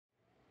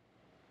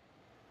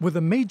With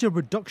a major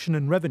reduction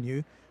in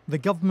revenue, the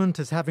government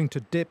is having to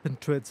dip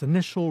into its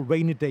initial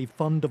rainy day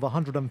fund of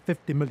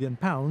 £150 million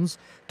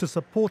to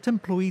support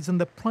employees in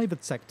the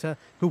private sector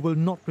who will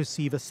not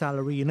receive a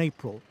salary in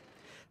April.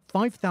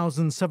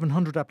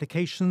 5,700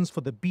 applications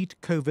for the Beat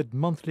COVID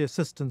monthly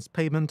assistance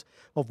payment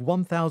of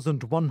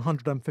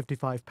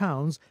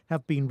 £1,155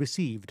 have been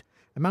received,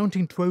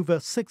 amounting to over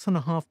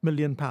 £6.5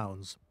 million.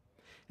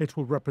 It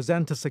will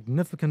represent a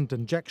significant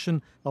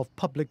injection of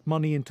public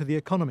money into the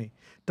economy,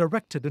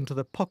 directed into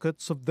the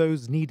pockets of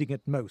those needing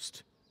it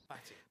most.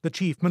 The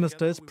Chief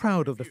Minister is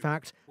proud of the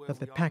fact that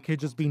the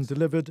package has been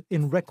delivered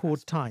in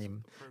record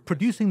time,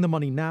 producing the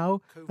money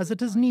now as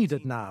it is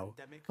needed now,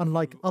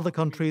 unlike other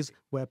countries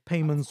where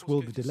payments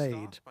will be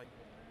delayed.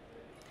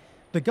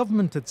 The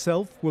government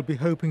itself will be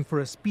hoping for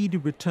a speedy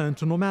return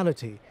to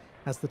normality,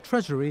 as the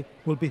Treasury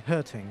will be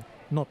hurting,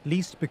 not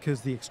least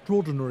because the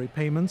extraordinary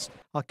payments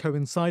are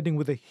coinciding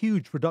with a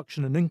huge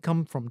reduction in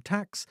income from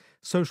tax,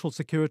 social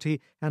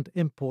security and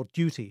import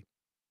duty.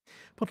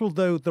 But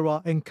although there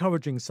are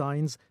encouraging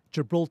signs,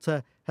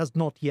 Gibraltar has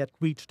not yet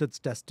reached its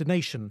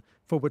destination,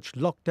 for which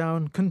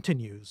lockdown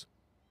continues.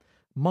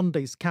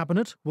 Monday's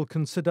cabinet will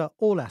consider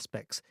all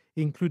aspects,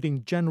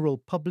 including general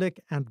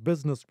public and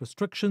business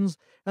restrictions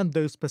and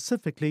those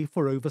specifically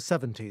for over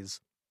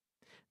 70s.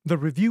 The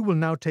review will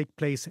now take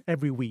place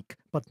every week,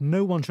 but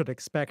no one should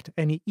expect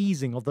any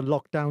easing of the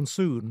lockdown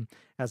soon,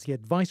 as the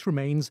advice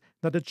remains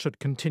that it should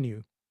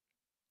continue.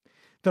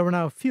 There are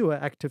now fewer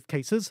active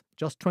cases,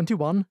 just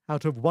 21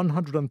 out of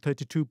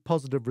 132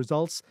 positive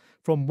results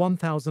from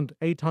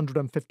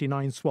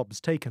 1,859 swabs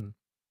taken.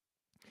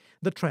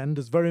 The trend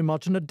is very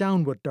much in a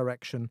downward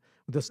direction,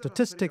 with the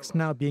statistics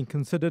now being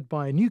considered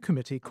by a new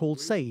committee called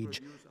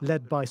SAGE,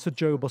 led by Sir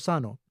Joe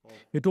Bossano.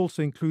 It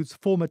also includes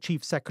former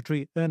Chief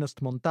Secretary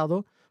Ernest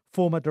Montado,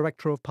 former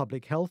Director of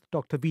Public Health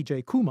Dr.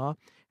 Vijay Kumar,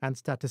 and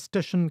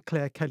statistician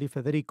Claire Kelly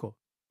Federico.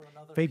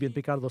 Fabian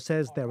Picardo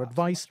says their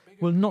advice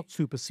will not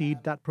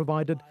supersede that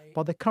provided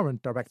by the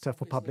current Director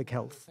for Public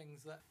Health.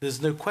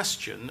 There's no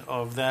question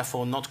of,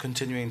 therefore, not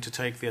continuing to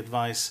take the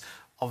advice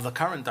of the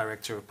current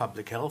Director of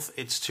Public Health.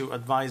 It's to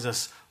advise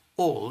us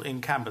all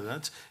in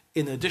Cabinet,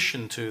 in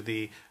addition to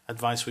the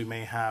advice we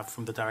may have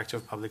from the Director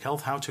of Public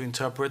Health, how to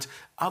interpret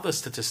other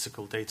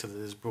statistical data that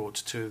is brought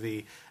to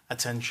the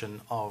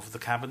attention of the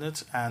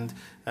Cabinet. And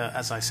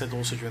as I said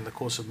also during the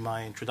course of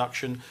my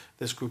introduction,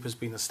 this group has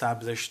been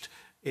established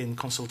in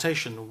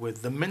consultation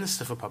with the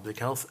Minister for Public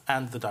Health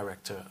and the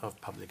Director of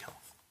Public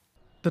Health.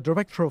 The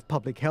Director of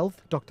Public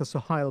Health, Dr.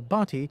 Sohail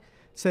Bhatti,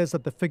 says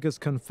that the figures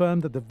confirm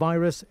that the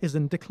virus is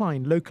in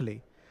decline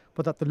locally,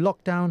 but that the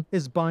lockdown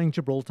is buying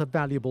Gibraltar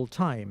valuable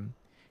time.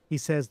 He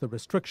says the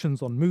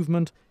restrictions on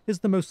movement is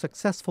the most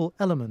successful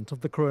element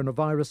of the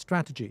coronavirus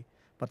strategy,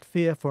 but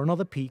fear for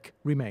another peak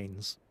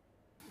remains.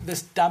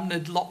 This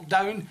damned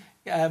lockdown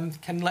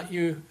can let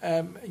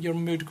your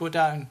mood go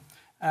down.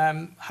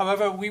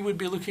 However, we would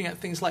be looking at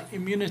things like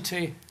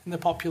immunity in the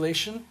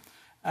population.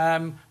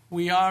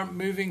 We are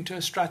moving to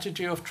a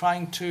strategy of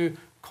trying to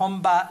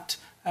combat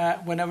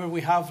whenever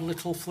we have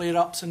little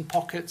flare-ups and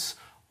pockets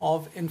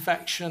of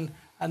infection,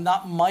 and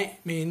that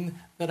might mean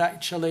that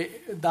actually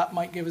that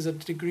might give us a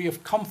degree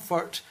of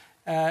comfort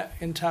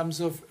in terms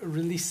of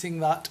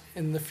releasing that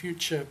in the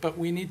future. But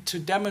we need to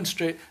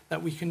demonstrate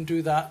that we can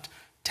do that.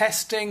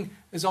 Testing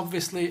is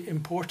obviously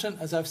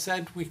important. As I've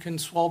said, we can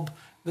swab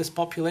this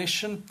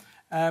population.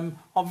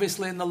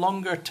 Obviously, in the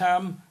longer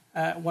term,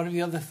 one of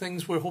the other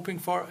things we're hoping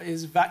for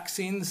is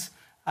vaccines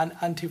and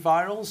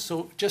antivirals.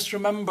 So just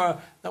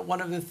remember that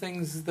one of the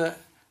things that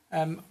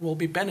will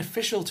be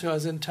beneficial to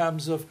us in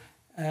terms of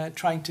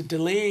trying to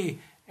delay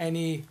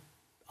any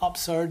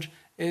upsurge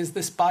is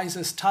this buys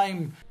us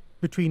time.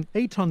 Between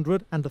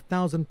 800 and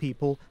 1,000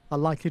 people are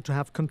likely to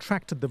have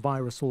contracted the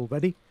virus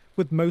already,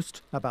 with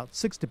most, about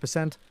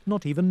 60%,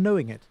 not even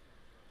knowing it.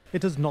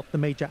 It is not the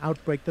major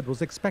outbreak that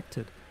was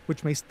expected,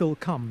 which may still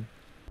come.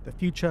 The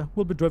future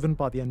will be driven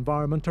by the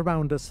environment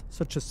around us,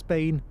 such as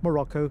Spain,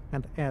 Morocco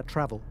and air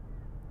travel.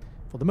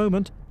 For the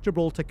moment,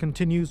 Gibraltar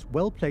continues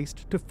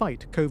well-placed to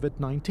fight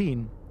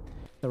COVID-19.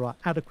 There are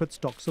adequate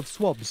stocks of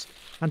swabs,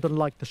 and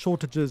unlike the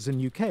shortages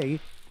in UK,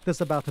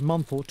 there's about a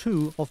month or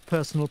two of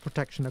personal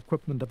protection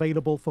equipment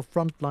available for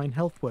frontline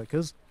health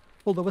workers,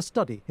 although a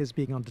study is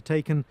being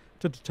undertaken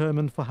to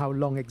determine for how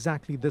long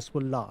exactly this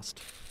will last.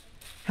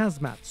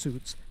 Hazmat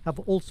suits have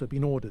also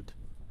been ordered.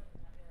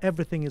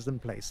 Everything is in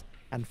place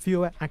and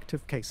fewer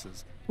active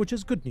cases, which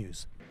is good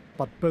news.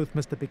 But both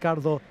Mr.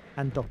 Picardo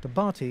and Dr.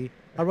 Bhatti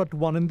are at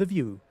one in the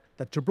view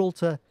that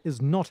Gibraltar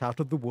is not out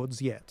of the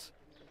woods yet.